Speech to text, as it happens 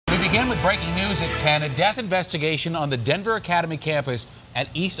begin with breaking news at 10. A death investigation on the Denver Academy campus at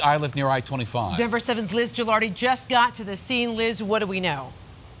East Iliff near I-25. Denver 7's Liz Gelardi just got to the scene. Liz, what do we know?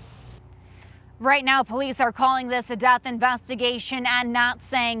 Right now, police are calling this a death investigation and not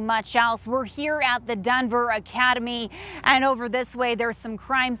saying much else. We're here at the Denver Academy, and over this way, there's some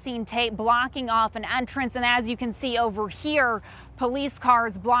crime scene tape blocking off an entrance. And as you can see over here, police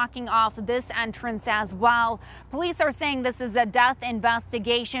cars blocking off this entrance as well. Police are saying this is a death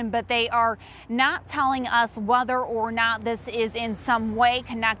investigation, but they are not telling us whether or not this is in some way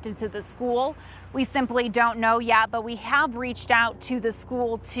connected to the school. We simply don't know yet, but we have reached out to the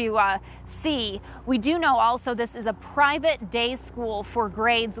school to see. We do know also this is a private day school for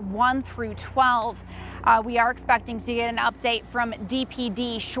grades 1 through 12. We are expecting to get an update from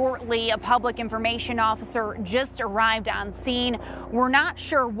DPD shortly. A public information officer just arrived on scene. We're not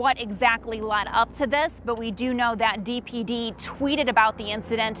sure what exactly led up to this, but we do know that DPD tweeted about the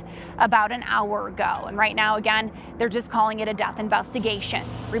incident about an hour ago. And right now, again, they're just calling it a death investigation.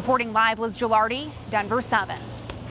 Reporting live, Liz Gelardi, Denver 7.